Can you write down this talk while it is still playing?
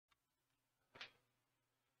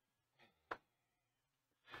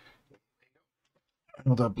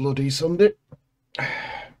Another bloody Sunday.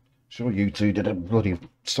 Sure you two did a bloody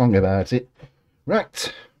song about it.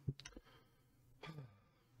 Right.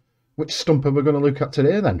 Which stump are we going to look at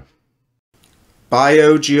today then?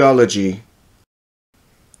 Biogeology.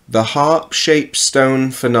 The harp-shaped stone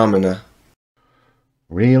phenomena.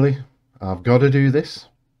 Really? I've got to do this?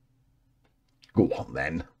 Go on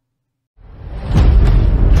then.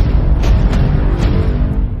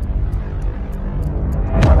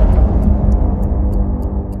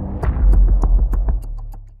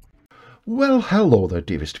 Well, hello there,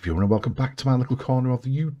 dearest viewer, and welcome back to my little corner of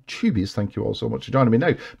the YouTubies. Thank you all so much for joining me.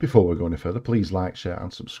 Now, before we go any further, please like, share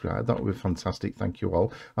and subscribe. That would be fantastic. Thank you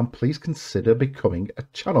all. And please consider becoming a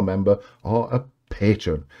channel member or a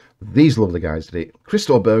patron. These lovely guys did it.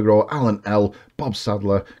 Christo Bergero, Alan L, Bob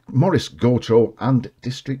Sadler, Morris Gocho and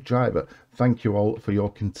District Driver. Thank you all for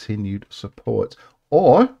your continued support.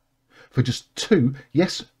 Or, for just two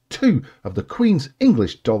of the Queen's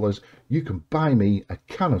English dollars, you can buy me a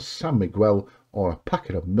can of San Miguel or a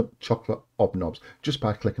packet of milk chocolate hobnobs just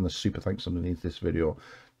by clicking the super thanks underneath this video.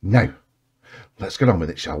 Now, let's get on with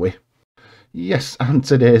it, shall we? Yes, and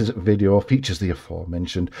today's video features the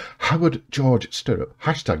aforementioned Howard George Stirrup,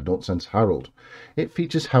 hashtag Nonsense Harold. It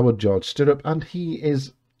features Howard George Stirrup, and he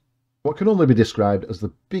is what can only be described as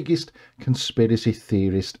the biggest conspiracy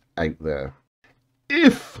theorist out there.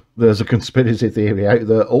 If there's a conspiracy theory out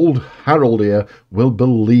there, old Harold here will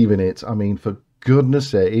believe in it. I mean, for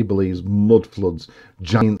goodness sake, he believes mud floods,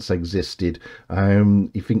 giants existed.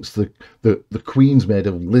 He thinks the Queen's made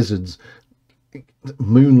of lizards,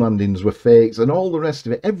 moon landings were fakes, and all the rest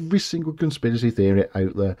of it. Every single conspiracy theory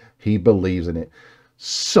out there, he believes in it.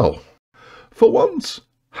 So, for once,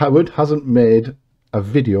 Howard hasn't made a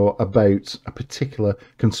video about a particular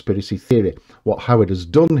conspiracy theory. What Howard has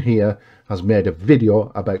done here has made a video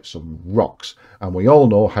about some rocks, and we all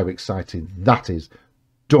know how exciting that is,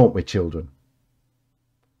 don't we, children?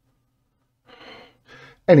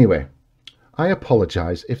 Anyway, I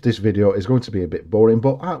apologise if this video is going to be a bit boring,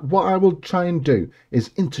 but what I will try and do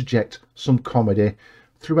is interject some comedy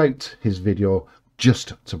throughout his video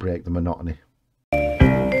just to break the monotony.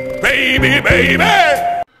 Baby, baby!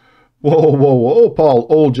 Whoa, whoa, whoa, Paul,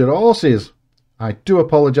 hold your horses. I do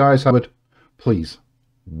apologise, Howard. Please,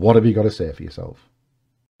 what have you got to say for yourself?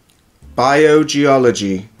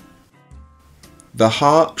 Biogeology. The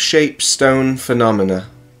harp-shaped stone phenomena.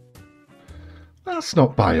 That's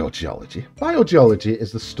not biogeology. Biogeology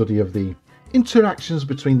is the study of the interactions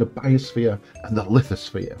between the biosphere and the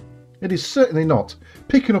lithosphere. It is certainly not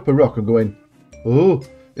picking up a rock and going, oh,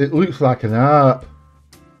 it looks like an harp.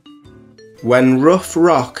 When rough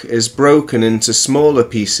rock is broken into smaller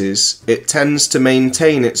pieces, it tends to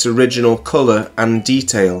maintain its original colour and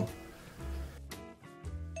detail.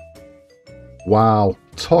 Wow,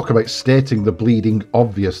 talk about stating the bleeding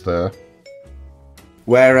obvious there.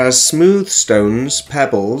 Whereas smooth stones,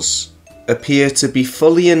 pebbles, appear to be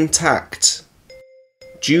fully intact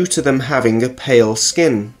due to them having a pale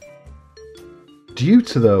skin. Due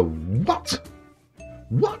to the what?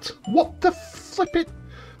 What? What the flippin'?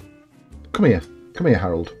 Come here,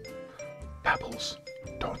 Harold. Pebbles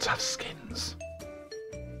don't have skins.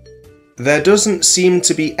 There doesn't seem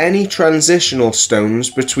to be any transitional stones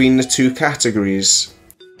between the two categories,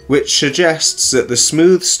 which suggests that the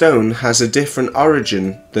smooth stone has a different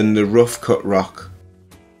origin than the rough-cut rock.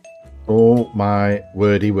 Oh my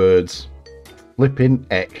wordy words. Flippin'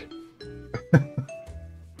 heck.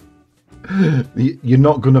 You're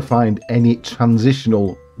not going to find any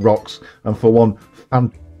transitional rocks, and for one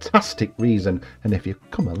fantastic reason, and if you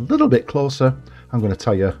come a little bit closer, I'm going to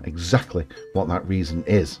tell you exactly what that reason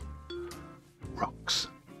is. Rocks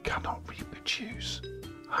cannot reproduce.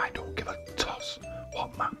 I don't give a toss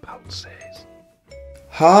what Matt Powell says.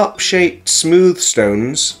 Harp-shaped smooth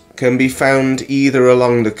stones can be found either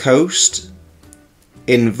along the coast,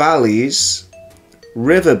 in valleys,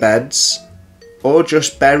 riverbeds, or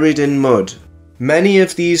just buried in mud. Many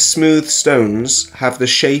of these smooth stones have the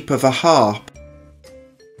shape of a harp.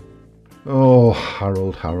 Oh,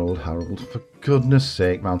 Harold, for goodness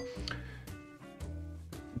sake, man.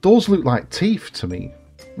 Those look like teeth to me,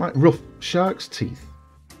 like rough shark's teeth.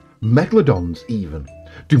 Megalodons even.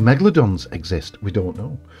 Do megalodons exist? We don't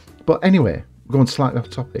know. But anyway, going slightly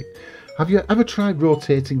off topic. Have you ever tried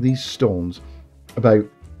rotating these stones about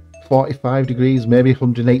 45 degrees, maybe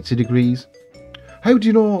 180 degrees? How do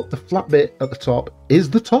you know the flat bit at the top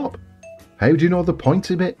is the top? How do you know the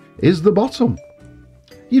pointy bit is the bottom?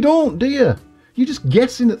 You don't, do you? You're just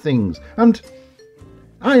guessing at things. And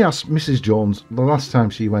I asked Mrs. Jones the last time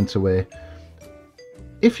she went away,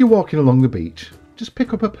 if you're walking along the beach, just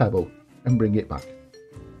pick up a pebble and bring it back.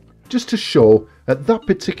 just to show at that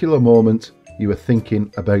particular moment you were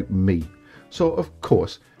thinking about me. So of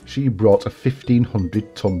course she brought a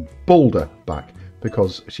 1,500-ton boulder back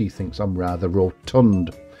because she thinks I'm rather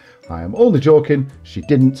rotund. I am only joking, she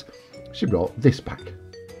didn't. She brought this back.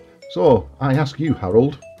 So I ask you,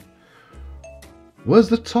 Harold, where's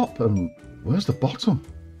the top and where's the bottom?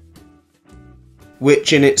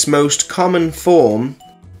 Which in its most common form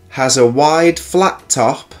has a wide flat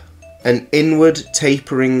top and inward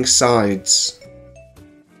tapering sides,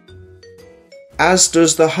 as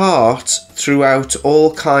does the heart throughout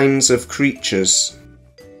all kinds of creatures.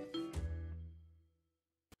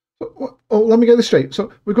 Oh, let me get this straight.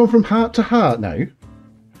 So we're going from heart to heart now?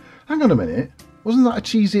 Hang on a minute. Wasn't that a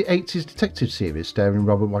cheesy 80s detective series starring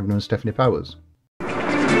Robert Wagner and Stephanie Powers?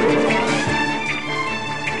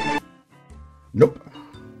 Nope.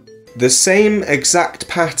 The same exact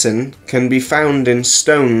pattern can be found in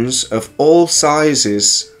stones of all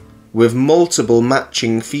sizes with multiple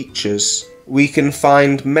matching features. We can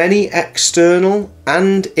find many external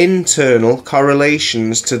and internal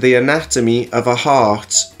correlations to the anatomy of a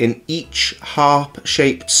heart in each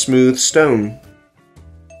harp-shaped smooth stone.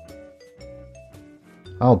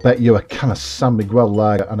 I'll bet you a can of San Miguel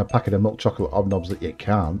lager and a packet of milk chocolate hobnobs that you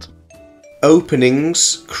can't.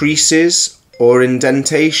 Openings, creases, or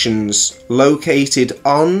indentations located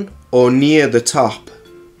on or near the top,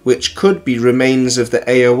 which could be remains of the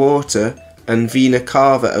aorta and vena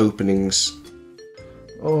cava openings.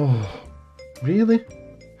 Oh, really?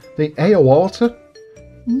 The aorta?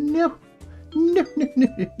 No. No, no, no,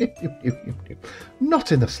 no, no, no, no, no.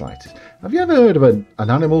 Not in the slightest. Have you ever heard of an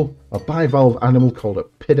animal, a bivalve animal called a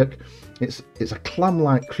piddock? It's a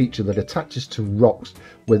clam-like creature that attaches to rocks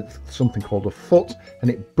with something called a foot,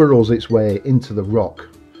 and it burrows its way into the rock.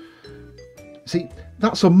 See,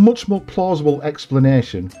 that's a much more plausible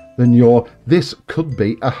explanation than your "this could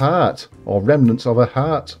be a heart" or remnants of a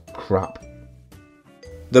heart crap.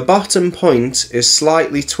 The bottom point is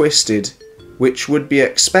slightly twisted, which would be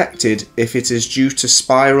expected if it is due to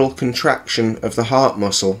spiral contraction of the heart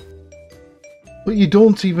muscle. But you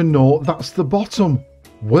don't even know that's the bottom.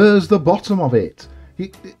 Where's the bottom of it?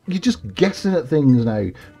 You're just guessing at things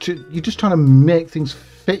now. You're just trying to make things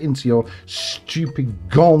fit into your stupid,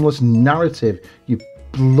 gormless narrative, you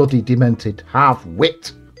bloody demented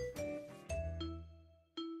half-wit.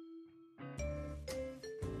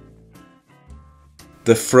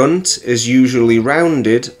 The front is usually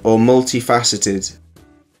rounded or multifaceted.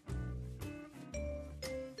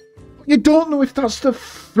 You don't know if that's the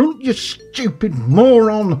front, you stupid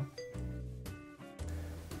moron!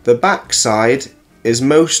 The backside is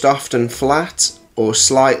most often flat or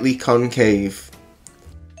slightly concave.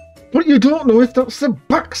 But you don't know if that's the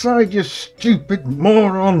backside, you stupid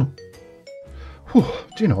moron! Whew,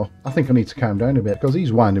 do you know, I think I need to calm down a bit because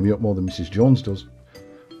he's winding me up more than Mrs. Jones does.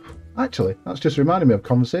 Actually, that's just reminded me of a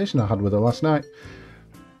conversation I had with her last night.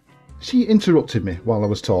 She interrupted me while I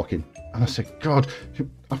was talking, and I said, God,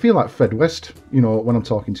 I feel like Fred West, you know, when I'm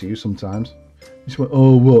talking to you sometimes. She went,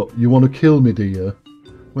 oh, what, you want to kill me, do you?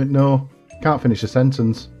 I went, no, can't finish a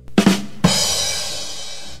sentence.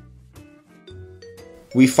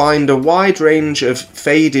 We find a wide range of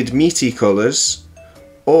faded meaty colours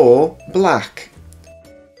or black,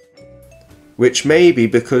 which may be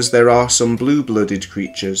because there are some blue-blooded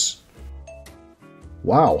creatures.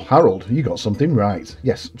 Wow, Harold, you got something right.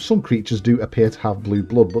 Yes, some creatures do appear to have blue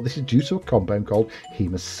blood, but this is due to a compound called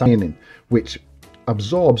hemocyanin, which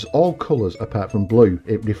absorbs all colours apart from blue.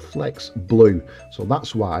 It reflects blue, so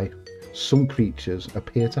that's why some creatures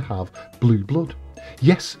appear to have blue blood.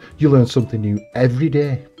 Yes, you learn something new every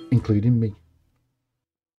day, including me.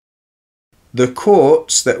 The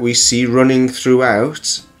quartz that we see running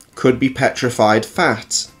throughout could be petrified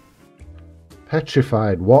fat.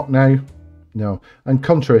 Petrified what now? No, and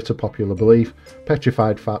contrary to popular belief,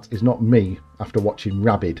 petrified fat is not me after watching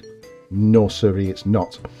Rabid. No sirree, it's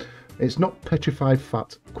not. It's not petrified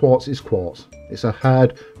fat. Quartz is quartz. It's a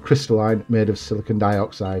hard crystalline made of silicon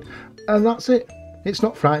dioxide, and that's it. It's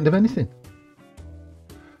not frightened of anything.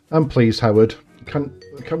 And please, Howard, can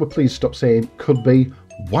we please stop saying could be?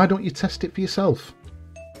 Why don't you test it for yourself?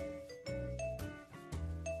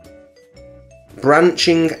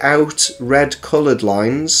 Branching out red coloured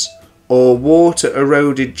lines or water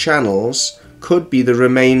eroded channels could be the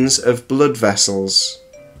remains of blood vessels.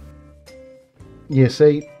 You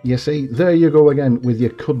see, there you go again with your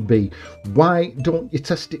could be. Why don't you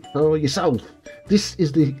test it for yourself? This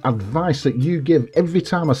is the advice that you give every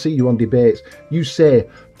time I see you on debates. You say,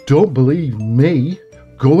 don't believe me,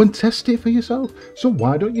 go and test it for yourself. So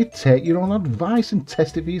why don't you take your own advice and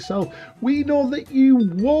test it for yourself? We know that you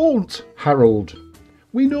won't, Harold.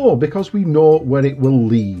 We know, because we know where it will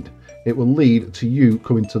lead. It will lead to you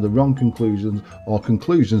coming to the wrong conclusions, or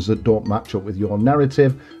conclusions that don't match up with your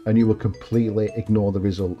narrative, and you will completely ignore the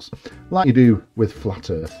results, like you do with Flat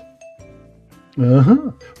Earth.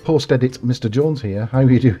 Post-edit Mr. Jones here. How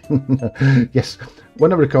are you doing? Yes,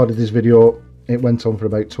 when I recorded this video, it went on for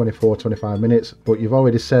about 24-25 minutes, but you've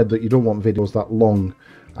already said that you don't want videos that long,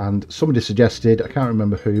 and somebody suggested, I can't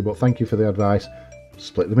remember who, but thank you for the advice,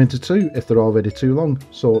 split them into 2 if they're already too long.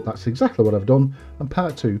 So that's exactly what I've done, and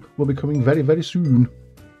part 2 will be coming very, very soon.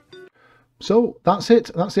 So that's it.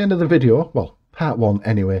 That's the end of the video. Well, part 1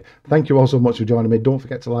 anyway. Thank you all so much for joining me. Don't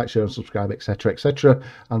forget to like, share and subscribe, etc, etc,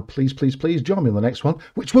 and please, please, please join me in the next one,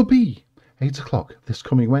 which will be 8 o'clock this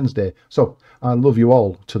coming Wednesday. So I love you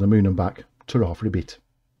all to the moon and back. Ta-ra for a bit.